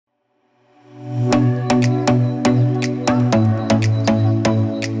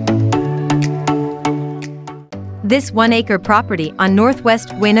This 1-acre property on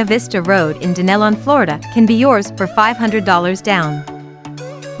Northwest Buena Vista Road in Dunnellon, Florida can be yours for $500 down.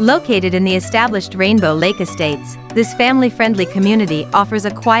 Located in the established Rainbow Lake Estates, this family-friendly community offers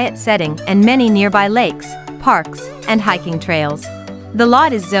a quiet setting and many nearby lakes, parks, and hiking trails. The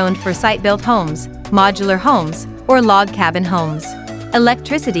lot is zoned for site-built homes, modular homes, or log cabin homes.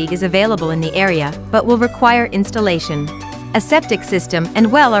 Electricity is available in the area but will require installation. A septic system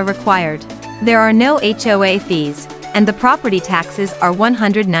and well are required. There are no HOA fees, and the property taxes are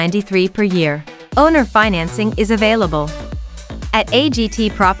 $193 per year. Owner financing is available. At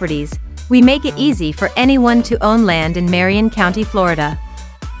AGT Properties, we make it easy for anyone to own land in Marion County, Florida.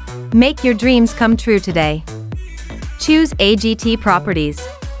 Make your dreams come true today. Choose AGT Properties.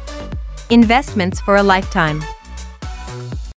 Investments for a lifetime.